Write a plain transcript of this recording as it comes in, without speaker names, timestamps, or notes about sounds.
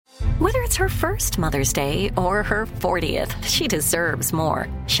Whether it's her first Mother's Day or her 40th, she deserves more.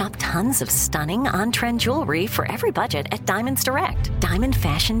 Shop tons of stunning on-trend jewelry for every budget at Diamonds Direct. Diamond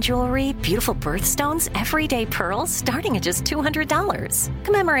fashion jewelry, beautiful birthstones, everyday pearls starting at just $200.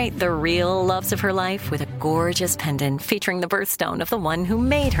 Commemorate the real loves of her life with a gorgeous pendant featuring the birthstone of the one who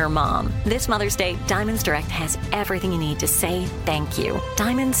made her mom. This Mother's Day, Diamonds Direct has everything you need to say thank you.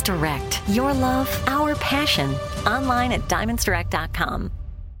 Diamonds Direct. Your love, our passion. Online at diamondsdirect.com.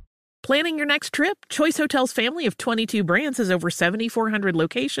 Planning your next trip? Choice Hotels' family of 22 brands has over 7,400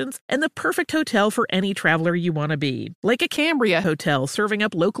 locations and the perfect hotel for any traveler you want to be. Like a Cambria Hotel, serving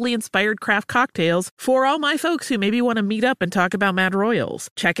up locally inspired craft cocktails for all my folks who maybe want to meet up and talk about Mad Royals.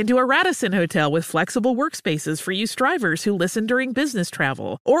 Check into a Radisson Hotel with flexible workspaces for you strivers who listen during business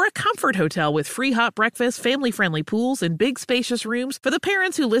travel. Or a Comfort Hotel with free hot breakfast, family-friendly pools, and big spacious rooms for the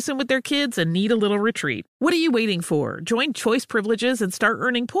parents who listen with their kids and need a little retreat. What are you waiting for? Join Choice Privileges and start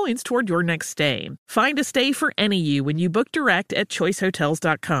earning points toward your next stay. Find a stay for any you when you book direct at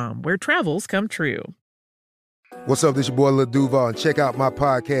choicehotels.com, where travels come true. What's up, this your boy Lil Duval, and check out my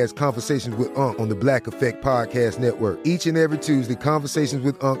podcast, Conversations with Unc, on the Black Effect Podcast Network. Each and every Tuesday, Conversations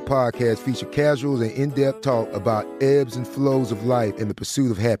with Unc podcast feature casual and in-depth talk about ebbs and flows of life and the pursuit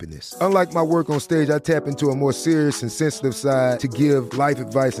of happiness. Unlike my work on stage, I tap into a more serious and sensitive side to give life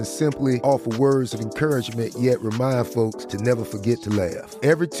advice and simply offer words of encouragement, yet remind folks to never forget to laugh.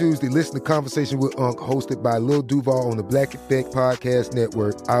 Every Tuesday, listen to Conversations with Unc, hosted by Lil Duval on the Black Effect Podcast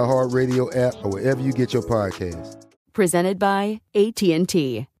Network, iHeartRadio app, or wherever you get your podcasts. Presented by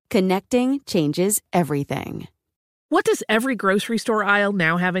AT&T. Connecting changes everything. What does every grocery store aisle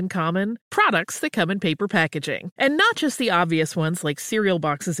now have in common? Products that come in paper packaging. And not just the obvious ones like cereal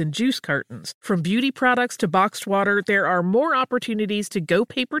boxes and juice cartons. From beauty products to boxed water, there are more opportunities to go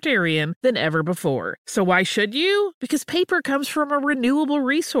papertarian than ever before. So why should you? Because paper comes from a renewable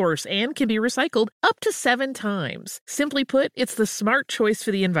resource and can be recycled up to 7 times. Simply put, it's the smart choice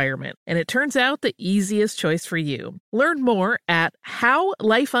for the environment. And it turns out the easiest choice for you. Learn more at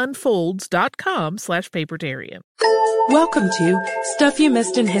howlifeunfolds.com/papertarian. Welcome to Stuff You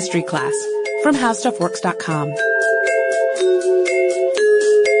Missed in History Class from HowStuffWorks.com.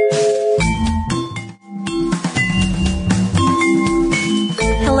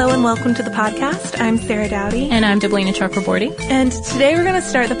 Hello and welcome to the podcast. I'm Sarah Dowdy. And I'm Deblina Chakraborty. And today we're going to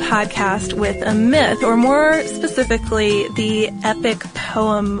start the podcast with a myth, or more specifically, the epic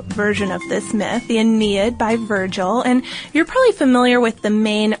poem version of this myth, the Aeneid by Virgil. And you're probably familiar with the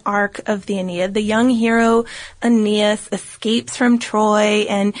main arc of the Aeneid. The young hero Aeneas escapes from Troy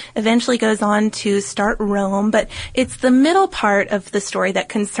and eventually goes on to start Rome. But it's the middle part of the story that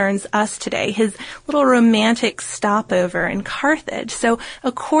concerns us today, his little romantic stopover in Carthage. So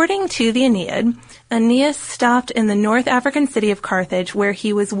according to the Aeneid, Aeneas stopped in the North African city of Carthage, where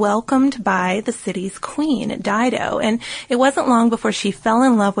he was welcomed by the city's queen, Dido. And it wasn't long before she fell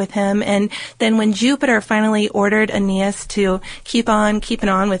in love with him. And then when Jupiter finally ordered Aeneas to keep on keeping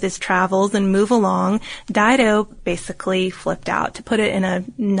on with his travels and move along, Dido basically flipped out, to put it in a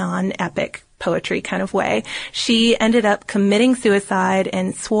non-epic poetry kind of way. She ended up committing suicide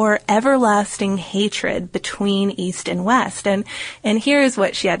and swore everlasting hatred between East and West. And here's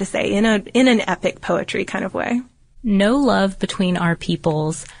what she had to say in an epic poetry kind of way. No love between our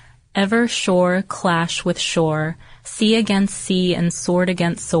peoples, ever shore clash with shore, sea against sea and sword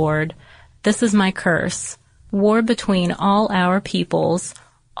against sword. This is my curse. War between all our peoples,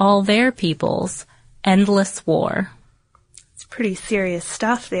 all their peoples, endless war. Pretty serious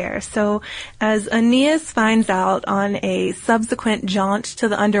stuff there. So as Aeneas finds out on a subsequent jaunt to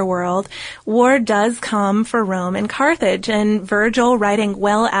the underworld, war does come for Rome and Carthage, and Virgil, writing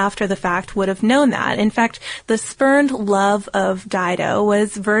well after the fact, would have known that. In fact, the spurned love of Dido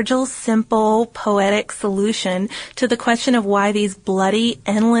was Virgil's simple, poetic solution to the question of why these bloody,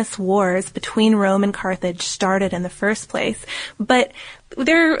 endless wars between Rome and Carthage started in the first place. But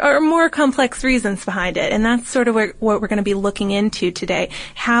there are more complex reasons behind it, and that's sort of what we're going to be looking into today,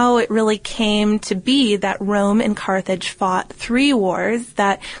 how it really came to be that Rome and Carthage fought 3 wars,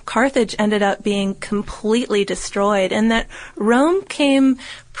 that Carthage ended up being completely destroyed, and that Rome came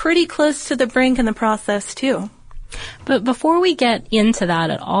pretty close to the brink in the process too. But before we get into that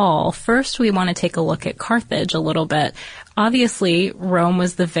at all, first we want to take a look at Carthage a little bit. Obviously, Rome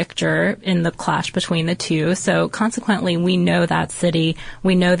was the victor in the clash between the two, so consequently we know that city,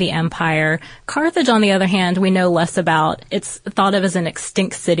 we know the empire. Carthage, on the other hand, we know less about. It's thought of as an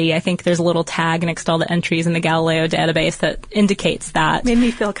extinct city. I think there's a little tag next to all the entries in the Galileo database that indicates that. Made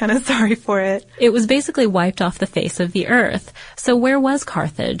me feel kind of sorry for it. It was basically wiped off the face of the earth. So where was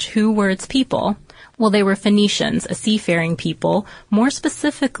Carthage? Who were its people? Well, they were Phoenicians, a seafaring people. More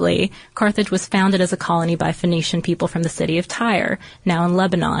specifically, Carthage was founded as a colony by Phoenician people from the city of Tyre, now in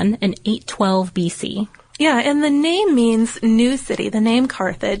Lebanon, in 812 BC. Yeah, and the name means new city, the name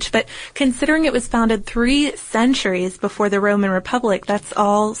Carthage, but considering it was founded 3 centuries before the Roman Republic, that's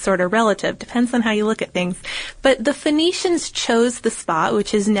all sort of relative. Depends on how you look at things. But the Phoenicians chose the spot,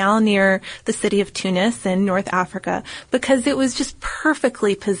 which is now near the city of Tunis in North Africa, because it was just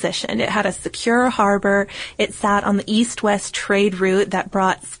perfectly positioned. It had a secure harbor. It sat on the east-west trade route that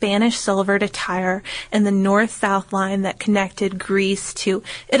brought Spanish silver to Tyre, and the north-south line that connected Greece to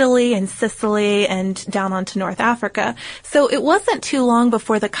Italy and Sicily and down onto North Africa. So it wasn't too long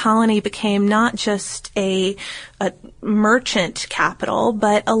before the colony became not just a merchant capital,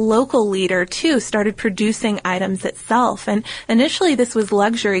 but a local leader too, started producing items itself. And initially this was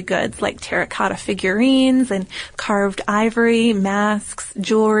luxury goods like terracotta figurines and carved ivory, masks,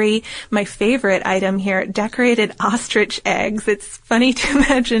 jewelry. My favorite item here, decorated ostrich eggs. It's funny to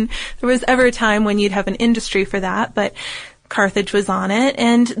imagine there was ever a time when you'd have an industry for that, but Carthage was on it,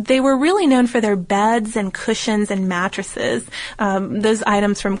 and they were really known for their beds and cushions and mattresses. Those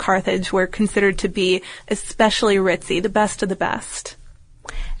items from Carthage were considered to be especially ritzy, the best of the best.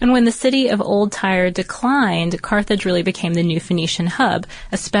 And when the city of Old Tyre declined, Carthage really became the new Phoenician hub,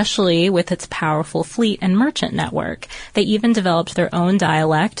 especially with its powerful fleet and merchant network. They even developed their own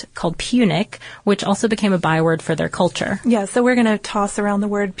dialect called Punic, which also became a byword for their culture. Yeah, so we're going to toss around the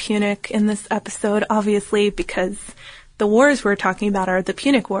word Punic in this episode, obviously, because the wars we're talking about are the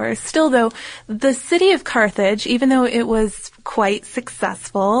Punic Wars. Still, though, the city of Carthage, even though it was quite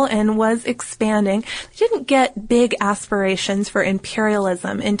successful and was expanding, didn't get big aspirations for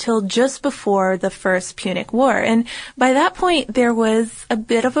imperialism until just before the First Punic War. And by that point, there was a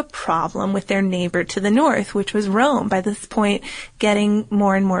bit of a problem with their neighbor to the north, which was Rome, by this point getting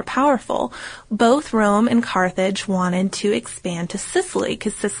more and more powerful. Both Rome and Carthage wanted to expand to Sicily,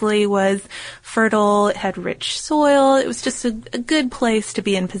 because Sicily was fertile, it had rich soil, it was just a good place to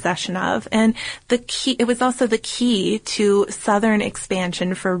be in possession of. And it was also the key to southern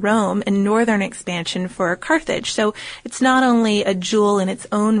expansion for Rome and northern expansion for Carthage. So it's not only a jewel in its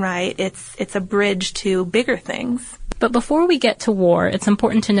own right, it's a bridge to bigger things. But before we get to war, it's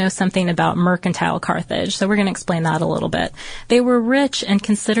important to know something about mercantile Carthage, so we're going to explain that a little bit. They were rich and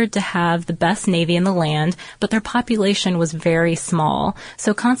considered to have the best navy in the land, but their population was very small.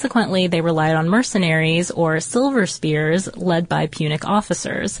 So consequently, they relied on mercenaries or silver spears led by Punic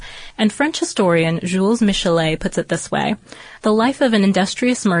officers. And French historian Jules Michelet puts it this way: the life of an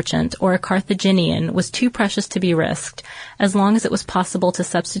industrious merchant or a Carthaginian was too precious to be risked, as long as it was possible to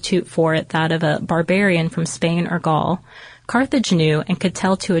substitute for it that of a barbarian from Spain or Gaul. Carthage knew and could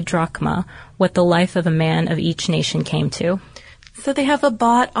tell to a drachma what the life of a man of each nation came to. So they have a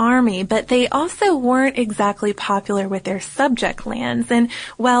bought army, but they also weren't exactly popular with their subject lands. And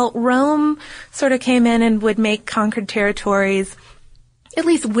while Rome sort of came in and would make conquered territories at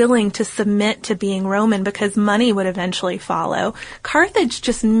least willing to submit to being Roman because money would eventually follow, Carthage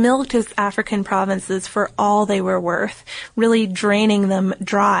just milked its African provinces for all they were worth, really draining them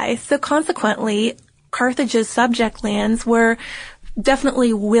dry. So consequently, Carthage's subject lands were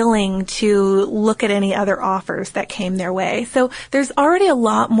definitely willing to look at any other offers that came their way. So there's already a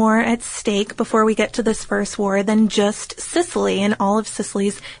lot more at stake before we get to this first war than just Sicily and all of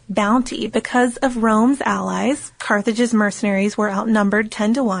Sicily's bounty. Because of Rome's allies, Carthage's mercenaries were outnumbered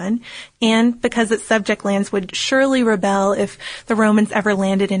 10-1, and because its subject lands would surely rebel if the Romans ever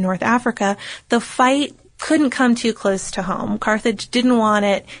landed in North Africa, the fight couldn't come too close to home. Carthage didn't want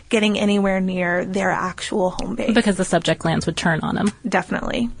it getting anywhere near their actual home base. Because the subject lands would turn on them.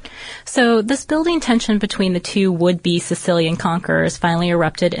 Definitely. So this building tension between the two would-be Sicilian conquerors finally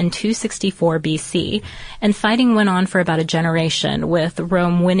erupted in 264 BC, and fighting went on for about a generation, with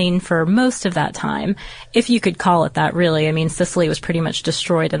Rome winning for most of that time. If you could call it that, really. I mean, Sicily was pretty much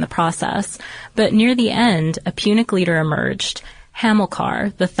destroyed in the process. But near the end, a Punic leader emerged,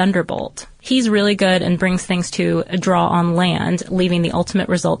 Hamilcar, the Thunderbolt. He's really good and brings things to a draw on land, leaving the ultimate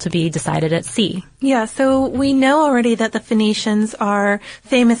result to be decided at sea. Yeah, so we know already that the Phoenicians are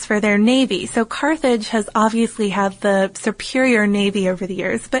famous for their navy. So Carthage has obviously had the superior navy over the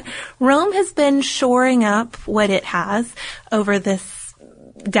years, but Rome has been shoring up what it has over this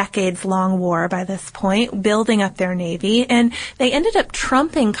decades-long war by this point, building up their navy, and they ended up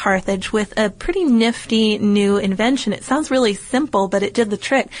trumping Carthage with a pretty nifty new invention. It sounds really simple, but it did the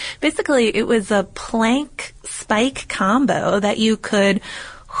trick. Basically, it was a plank spike combo that you could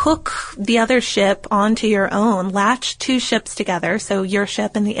hook the other ship onto your own, latch two ships together, so your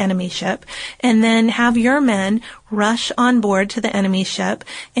ship and the enemy ship, and then have your men rush on board to the enemy ship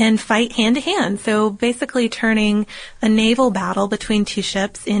and fight hand to hand. So basically turning a naval battle between two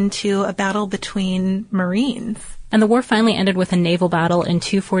ships into a battle between Marines. And the war finally ended with a naval battle in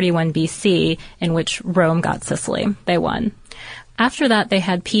 241 BC in which Rome got Sicily. They won. After that, they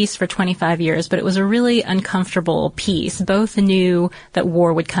had peace for 25 years, but it was a really uncomfortable peace. Both knew that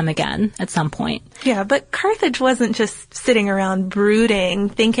war would come again at some point. Yeah, but Carthage wasn't just sitting around brooding,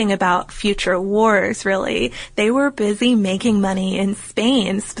 thinking about future wars, really. They were busy making money in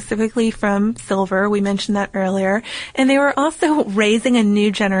Spain, specifically from silver. We mentioned that earlier. And they were also raising a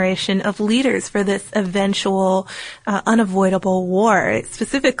new generation of leaders for this eventual, unavoidable war.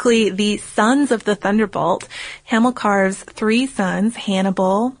 Specifically, the sons of the Thunderbolt, Hamilcar's three sons,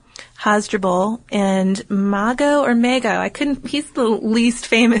 Hannibal, Hasdrubal, and Mago. He's the least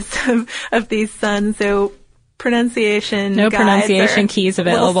famous of these sons, so pronunciation no pronunciation keys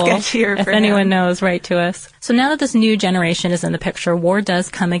available. If anyone knows, write to us. So now that this new generation is in the picture, war does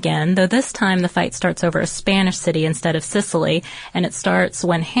come again, though this time the fight starts over a Spanish city instead of Sicily, and it starts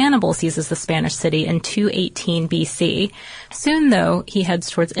when Hannibal seizes the Spanish city in 218 BC. Soon, though, he heads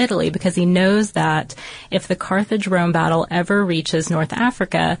towards Italy because he knows that if the Carthage-Rome battle ever reaches North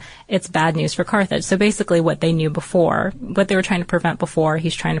Africa, it's bad news for Carthage. So basically what they knew before, what they were trying to prevent before,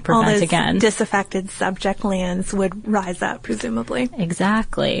 he's trying to prevent all those again. Disaffected subject lands would rise up, presumably.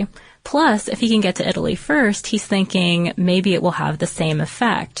 Exactly. Plus, if he can get to Italy first, he's thinking maybe it will have the same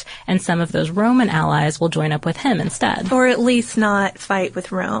effect, and some of those Roman allies will join up with him instead. Or at least not fight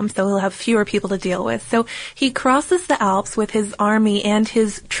with Rome, so he'll have fewer people to deal with. So he crosses the Alps with his army and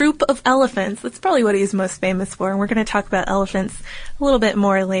his troop of elephants. That's probably what he's most famous for, and we're going to talk about elephants a little bit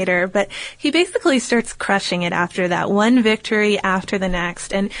more later. But he basically starts crushing it after that, one victory after the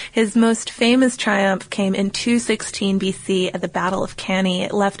next, and his most famous triumph came in 216 BC at the Battle of Cannae.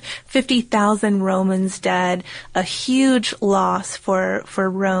 It left 50,000 Romans dead, a huge loss for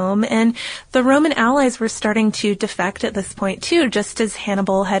Rome. And the Roman allies were starting to defect at this point too, just as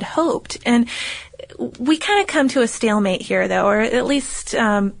Hannibal had hoped. And we kind of come to a stalemate here, though, or at least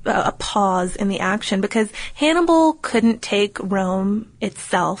a pause in the action, because Hannibal couldn't take Rome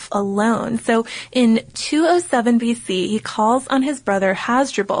itself alone. So in 207 BC, he calls on his brother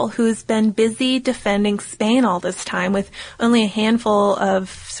Hasdrubal, who's been busy defending Spain all this time with only a handful of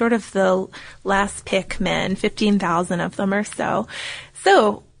sort of the last pick men, 15,000 of them or so.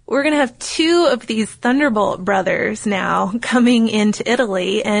 So we're going to have two of these Thunderbolt brothers now coming into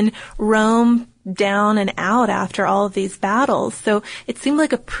Italy, and Rome down and out after all of these battles. So it seemed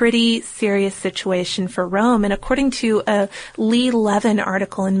like a pretty serious situation for Rome. And according to a Lee Levin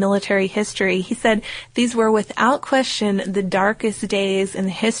article in Military History, he said these were without question the darkest days in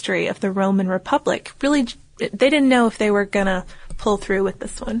the history of the Roman Republic. Really, they didn't know if they were going to pull through with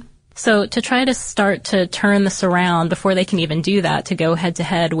this one. So to try to start to turn this around before they can even do that, to go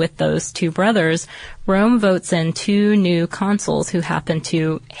head-to-head with those two brothers, Rome votes in two new consuls who happen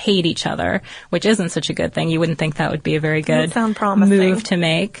to hate each other, which isn't such a good thing. You wouldn't think that would be a very good move to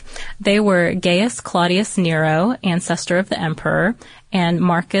make. They were Gaius Claudius Nero, ancestor of the emperor, and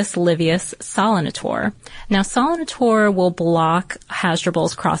Marcus Livius Salinator. Now, Salinator will block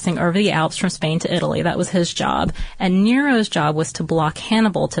Hasdrubal's crossing over the Alps from Spain to Italy. That was his job. And Nero's job was to block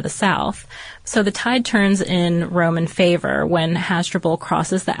Hannibal to the south. So the tide turns in Roman favor when Hasdrubal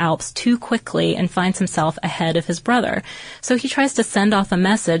crosses the Alps too quickly and finds himself ahead of his brother. So he tries to send off a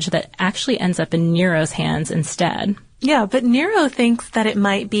message that actually ends up in Nero's hands instead. Yeah, but Nero thinks that it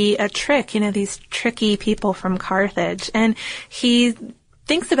might be a trick, these tricky people from Carthage. And he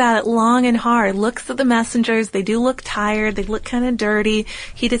thinks about it long and hard, looks at the messengers. They do look tired. They look kind of dirty.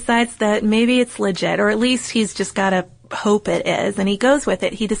 He decides that maybe it's legit, or at least he's just got to hope it is. And he goes with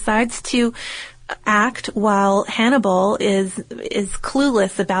it. He decides to act while Hannibal is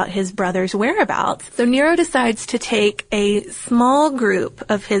clueless about his brother's whereabouts. So Nero decides to take a small group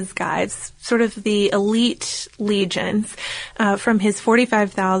of his guys, sort of the elite legions, from his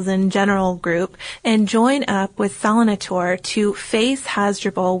 45,000 general group, and join up with Salinator to face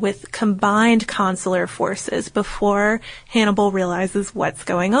Hasdrubal with combined consular forces before Hannibal realizes what's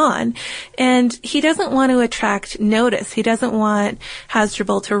going on. And he doesn't want to attract notice. He doesn't want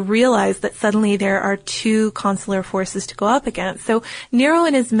Hasdrubal to realize that suddenly there are two consular forces to go up against. So Nero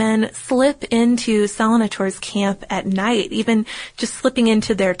and his men slip into Salinator's camp at night, even just slipping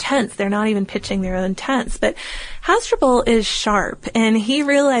into their tents. They're not even pitching their own tents. But Hasdrubal is sharp, and he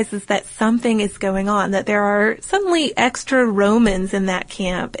realizes that something is going on, that there are suddenly extra Romans in that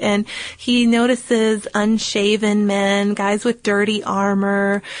camp. And he notices unshaven men, guys with dirty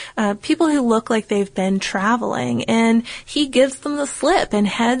armor, people who look like they've been traveling. And he gives them the slip and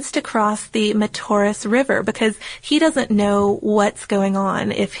heads to cross the Metaurus River because he doesn't know what's going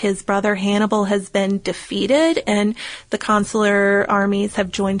on, if his brother Hannibal has been defeated and the consular armies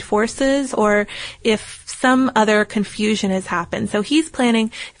have joined forces, or if some other confusion has happened. So he's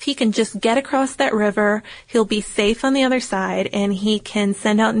planning, if he can just get across that river, he'll be safe on the other side, and he can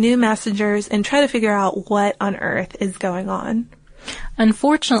send out new messengers and try to figure out what on earth is going on.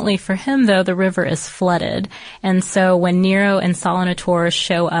 Unfortunately for him, though, the river is flooded, and so when Nero and Salinator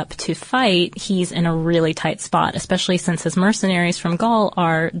show up to fight, he's in a really tight spot, especially since his mercenaries from Gaul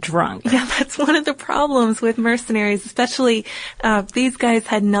are drunk. Yeah, that's one of the problems with mercenaries, especially these guys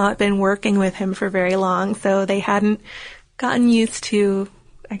had not been working with him for very long, so they hadn't gotten used to,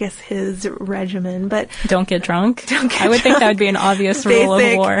 I guess, his regimen. But don't get drunk. I would think that would be an obvious rule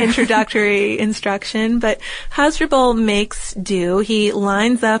of war. Introductory instruction. But Hasdrubal makes do. He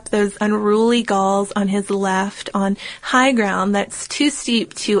lines up those unruly Gauls on his left on high ground that's too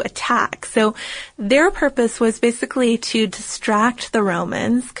steep to attack. So their purpose was basically to distract the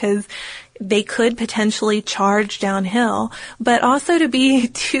Romans, because they could potentially charge downhill, but also to be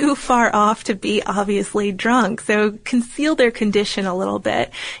too far off to be obviously drunk. So conceal their condition a little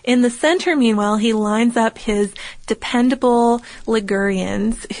bit. In the center, meanwhile, he lines up his dependable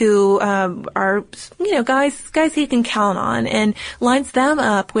Ligurians who are, guys he can count on, and lines them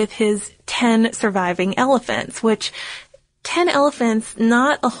up with his 10 surviving elephants, which 10 elephants,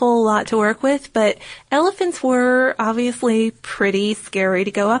 not a whole lot to work with, but elephants were obviously pretty scary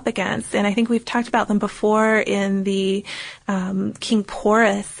to go up against. And I think we've talked about them before in the King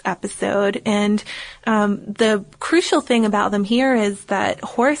Porus episode. And the crucial thing about them here is that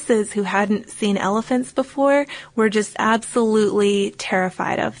horses who hadn't seen elephants before were just absolutely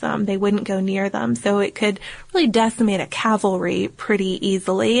terrified of them. They wouldn't go near them. So it could really decimate a cavalry pretty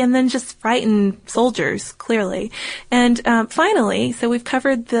easily, and then just frighten soldiers, clearly. And finally, so we've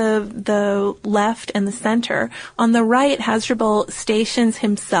covered the left and the center. On the right, Hasdrubal stations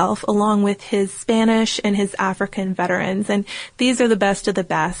himself along with his Spanish and his African veterans, and these are the best of the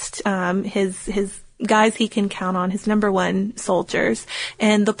best. His guys he can count on, his number one soldiers.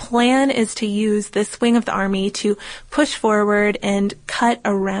 And the plan is to use this wing of the army to push forward and cut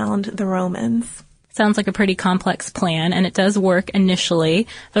around the Romans. Sounds like a pretty complex plan, and it does work initially.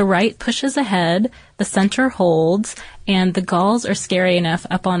 The right pushes ahead, the center holds, and the Gauls are scary enough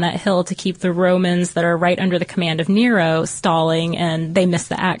up on that hill to keep the Romans that are right under the command of Nero stalling, and they miss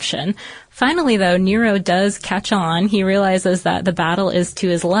the action. Finally, though, Nero does catch on. He realizes that the battle is to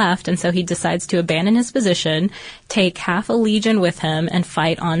his left, and so he decides to abandon his position, take half a legion with him, and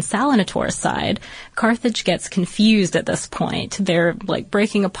fight on Salinator's side. Carthage gets confused at this point. They're,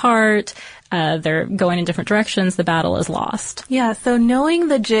 breaking apart. They're going in different directions. The battle is lost. Yeah, so knowing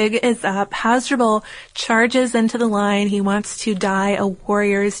the jig is up, Hasdrubal charges into the line. He wants to die a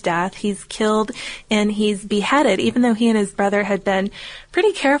warrior's death. He's killed and he's beheaded, even though he and his brother had been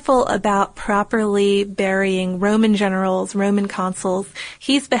pretty careful about properly burying Roman generals, Roman consuls.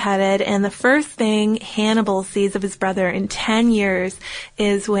 He's beheaded, and the first thing Hannibal sees of his brother in 10 years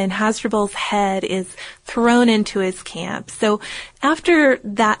is when Hasdrubal's head is thrown into his camp. So after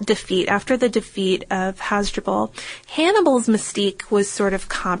that defeat, after the defeat of Hasdrubal, Hannibal's mystique was sort of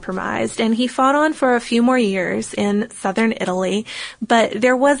compromised, and he fought on for a few more years in southern Italy, but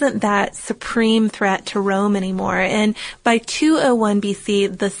there wasn't that supreme threat to Rome anymore. And by 201 BC,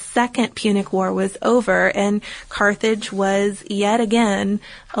 the Second Punic War was over, and Carthage was yet again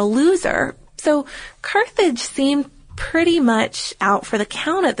a loser. So Carthage seemed pretty much out for the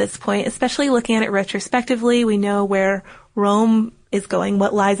count at this point, especially looking at it retrospectively. We know where Rome is going,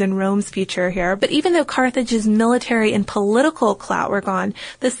 what lies in Rome's future here. But even though Carthage's military and political clout were gone,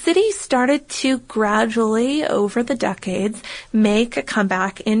 the city started to gradually, over the decades, make a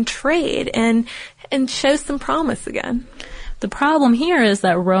comeback in trade and show some promise again. The problem here is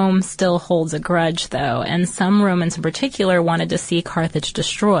that Rome still holds a grudge, though, and some Romans in particular wanted to see Carthage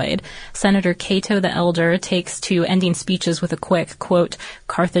destroyed. Senator Cato the Elder takes to ending speeches with a quick, quote,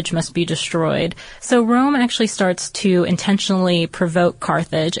 "Carthage must be destroyed." So Rome actually starts to intentionally provoke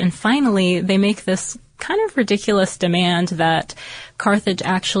Carthage, and finally they make this kind of ridiculous demand that Carthage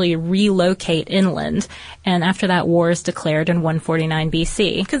actually relocate inland, and after that, war is declared in 149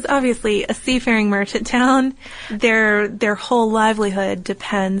 BC. Because obviously, a seafaring merchant town, their whole livelihood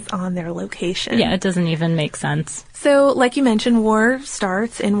depends on their location. Yeah, it doesn't even make sense. So, like you mentioned, war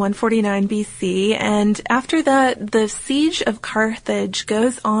starts in 149 BC, and after that, the siege of Carthage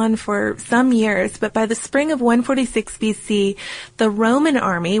goes on for some years, but by the spring of 146 BC, the Roman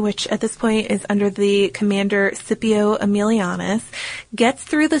army, which at this point is under the commander Scipio Aemilianus, gets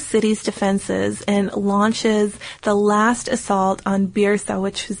through the city's defenses and launches the last assault on Byrsa,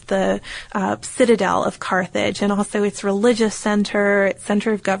 which is the citadel of Carthage, and also its religious center, its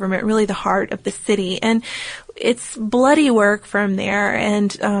center of government, really the heart of the city. And it's bloody work from there,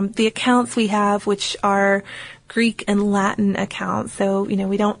 and the accounts we have, which are Greek and Latin accounts, so,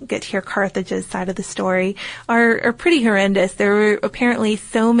 we don't get to hear Carthage's side of the story, are pretty horrendous. There were apparently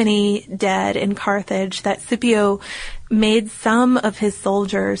so many dead in Carthage that Scipio made some of his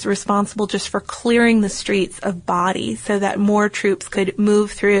soldiers responsible just for clearing the streets of bodies so that more troops could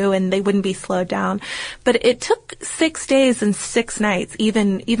move through and they wouldn't be slowed down. But it took 6 days and 6 nights,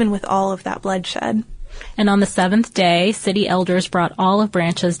 even with all of that bloodshed. And on the 7th day, city elders brought olive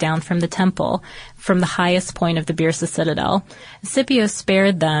branches down from the temple, from the highest point of the Byrsa citadel. Scipio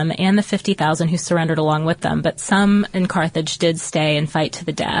spared them and the 50,000 who surrendered along with them, but some in Carthage did stay and fight to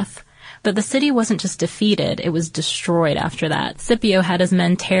the death. But the city wasn't just defeated, it was destroyed after that. Scipio had his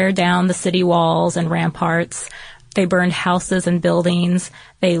men tear down the city walls and ramparts. They burned houses and buildings.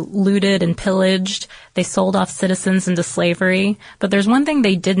 They looted and pillaged. They sold off citizens into slavery. But there's one thing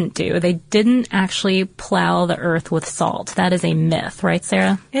they didn't do. They didn't actually plow the earth with salt. That is a myth, right,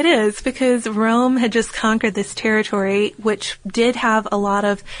 Sarah? It is, because Rome had just conquered this territory, which did have a lot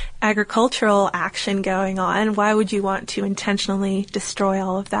of agricultural action going on. Why would you want to intentionally destroy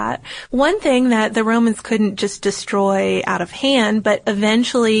all of that? One thing that the Romans couldn't just destroy out of hand, but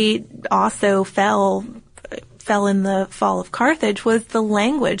eventually also fell in the fall of Carthage, was the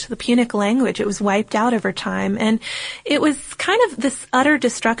language, the Punic language. It was wiped out over time. And it was kind of, this utter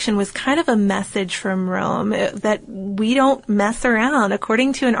destruction was kind of a message from Rome that we don't mess around.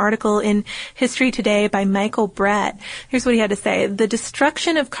 According to an article in History Today by Michael Brett, here's what he had to say. The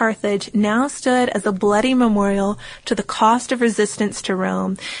destruction of Carthage now stood as a bloody memorial to the cost of resistance to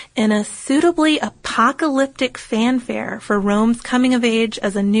Rome and a suitably apocalyptic fanfare for Rome's coming of age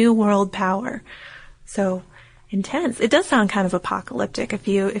as a new world power. So, intense. It does sound kind of apocalyptic if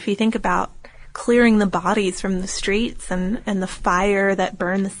you think about clearing the bodies from the streets and the fire that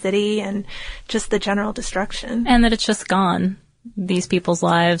burned the city and just the general destruction. And that it's just gone. These people's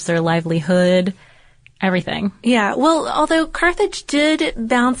lives, their livelihood, everything. Yeah, well, although Carthage did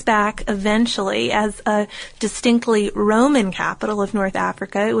bounce back eventually as a distinctly Roman capital of North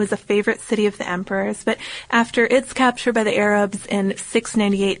Africa. It was a favorite city of the emperors, but after its capture by the Arabs in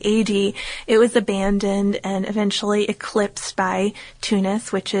 698 AD, it was abandoned and eventually eclipsed by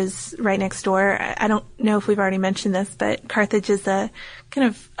Tunis, which is right next door. I don't know if we've already mentioned this, but Carthage is a kind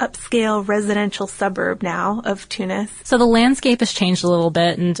of upscale residential suburb now of Tunis. So the landscape has changed a little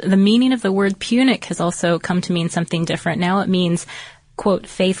bit, and the meaning of the word Punic has also come to mean something different. Now it means, quote,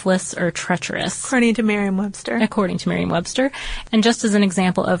 faithless or treacherous. According to Merriam-Webster. According to Merriam-Webster. And just as an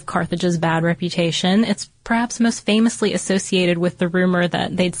example of Carthage's bad reputation, it's perhaps most famously associated with the rumor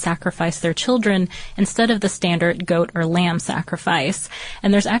that they'd sacrifice their children instead of the standard goat or lamb sacrifice.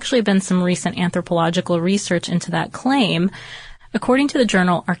 And there's actually been some recent anthropological research into that claim. According to the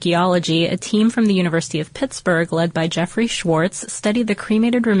journal Archaeology, a team from the University of Pittsburgh, led by Jeffrey Schwartz, studied the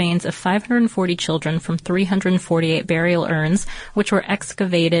cremated remains of 540 children from 348 burial urns, which were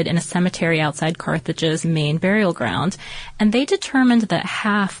excavated in a cemetery outside Carthage's main burial ground. And they determined that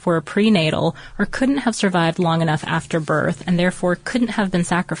half were prenatal or couldn't have survived long enough after birth and therefore couldn't have been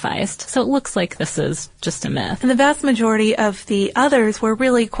sacrificed. So it looks like this is just a myth. And the vast majority of the others were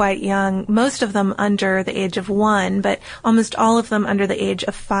really quite young, most of them under the age of 1, but almost all of them under the age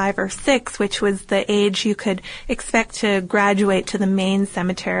of 5 or 6, which was the age you could expect to graduate to the main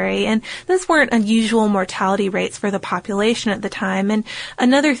cemetery. And those weren't unusual mortality rates for the population at the time. And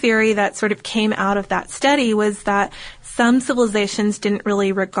another theory that sort of came out of that study was that some civilizations didn't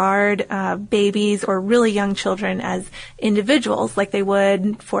really regard babies or really young children as individuals like they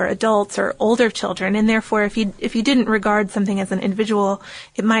would for adults or older children, and therefore if you didn't regard something as an individual,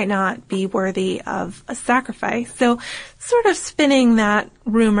 it might not be worthy of a sacrifice. So sort of spinning that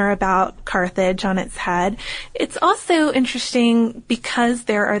rumor about Carthage on its head. It's also interesting because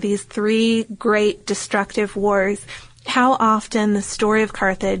there are these 3 great destructive wars, how often the story of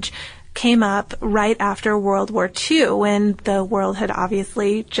Carthage came up right after World War II, when the world had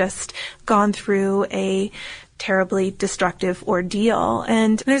obviously just gone through a terribly destructive ordeal.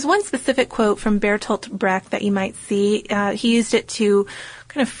 And there's one specific quote from Bertolt Brecht that you might see. He used it to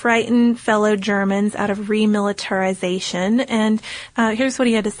kind of frighten fellow Germans out of remilitarization. And here's what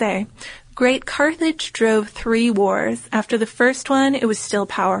he had to say. Great Carthage drove 3 wars. After the first one, it was still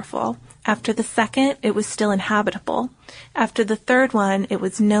powerful. After the second, it was still inhabitable. After the third one, it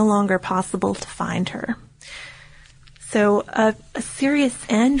was no longer possible to find her. So a serious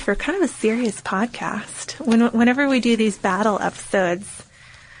end for kind of a serious podcast. Whenever we do these battle episodes,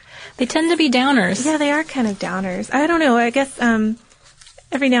 they tend to be downers. Yeah, they are kind of downers. I don't know. I guess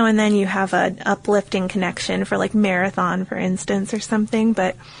every now and then you have an uplifting connection for like Marathon, for instance, or something.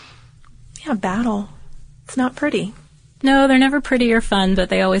 But yeah, battle. It's not pretty. No, they're never pretty or fun, but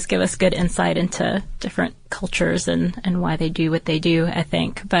they always give us good insight into different cultures and why they do what they do, I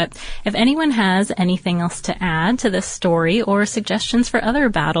think. But if anyone has anything else to add to this story or suggestions for other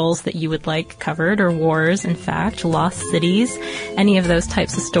battles that you would like covered, or wars, in fact, lost cities, any of those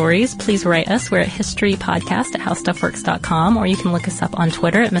types of stories, please write us. We're at historypodcast@howstuffworks.com, or you can look us up on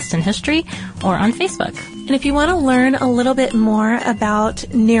Twitter at Missed in History or on Facebook. And if you want to learn a little bit more about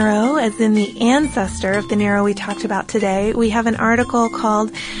Nero, as in the ancestor of the Nero we talked about today, we have an article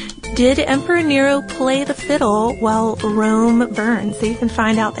called Did Emperor Nero Play the Fiddle While Rome Burned? So you can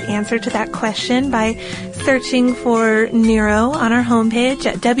find out the answer to that question by searching for Nero on our homepage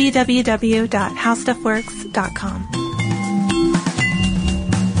at www.howstuffworks.com.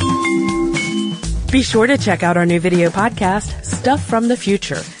 Be sure to check out our new video podcast, Stuff from the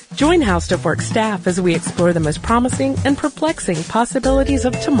Future. Join How Stuff Works staff as we explore the most promising and perplexing possibilities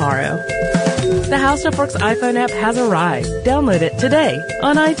of tomorrow. The How Stuff Works iPhone app has arrived. Download it today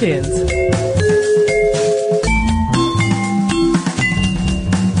on iTunes.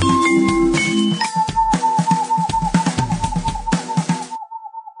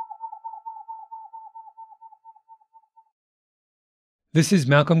 This is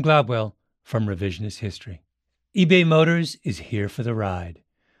Malcolm Gladwell from Revisionist History. eBay Motors is here for the ride.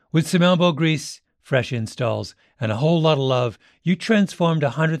 With some elbow grease, fresh installs, and a whole lot of love, you transformed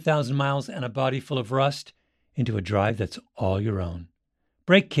 100,000 miles and a body full of rust into a drive that's all your own.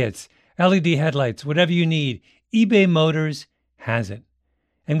 Brake kits, LED headlights, whatever you need, eBay Motors has it.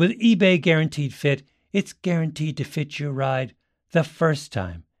 And with eBay Guaranteed Fit, it's guaranteed to fit your ride the first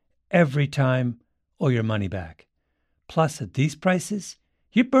time, every time, or your money back. Plus, at these prices,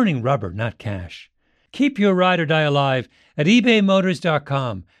 you're burning rubber, not cash. Keep your ride or die alive at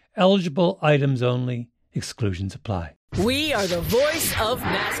ebaymotors.com. Eligible items only. Exclusions apply. We are the voice of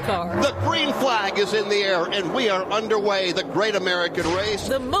NASCAR. The green flag is in the air, and we are underway. The Great American Race.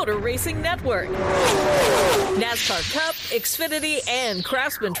 The Motor Racing Network. NASCAR Cup, Xfinity, and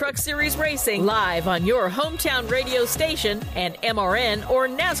Craftsman Truck Series Racing live on your hometown radio station and MRN or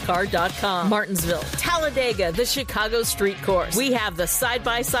NASCAR.com. Martinsville, Talladega, the Chicago Street Course. We have the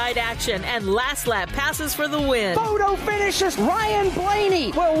side-by-side action and last lap passes for the win. Photo finishes. Ryan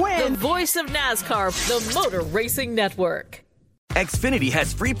Blaney will win. The voice of NASCAR, the Motor Racing Network. Xfinity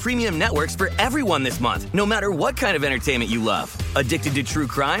has free premium networks for everyone this month, no matter what kind of entertainment you love. Addicted to true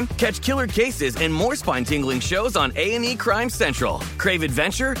crime? Catch killer cases and more spine-tingling shows on A&E Crime Central. Crave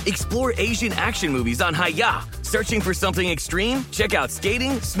adventure? Explore Asian action movies on Hi-Ya. Searching for something extreme? Check out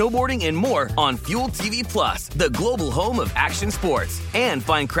skating, snowboarding, and more on Fuel TV Plus, the global home of action sports. And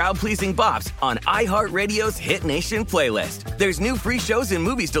find crowd-pleasing bops on iHeartRadio's Hit Nation playlist. There's new free shows and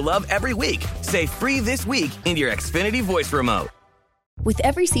movies to love every week. Say free this week in your Xfinity voice remote. With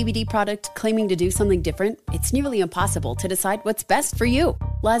every CBD product claiming to do something different, it's nearly impossible to decide what's best for you.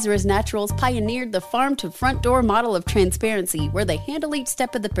 Lazarus Naturals pioneered the farm-to-front-door model of transparency, where they handle each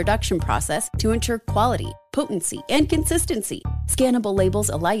step of the production process to ensure quality, potency, and consistency. Scannable labels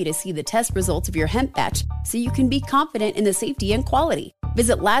allow you to see the test results of your hemp batch, so you can be confident in the safety and quality.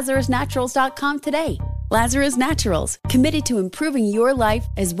 Visit LazarusNaturals.com today. Lazarus Naturals, committed to improving your life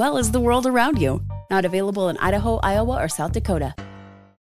as well as the world around you. Not available in Idaho, Iowa, or South Dakota.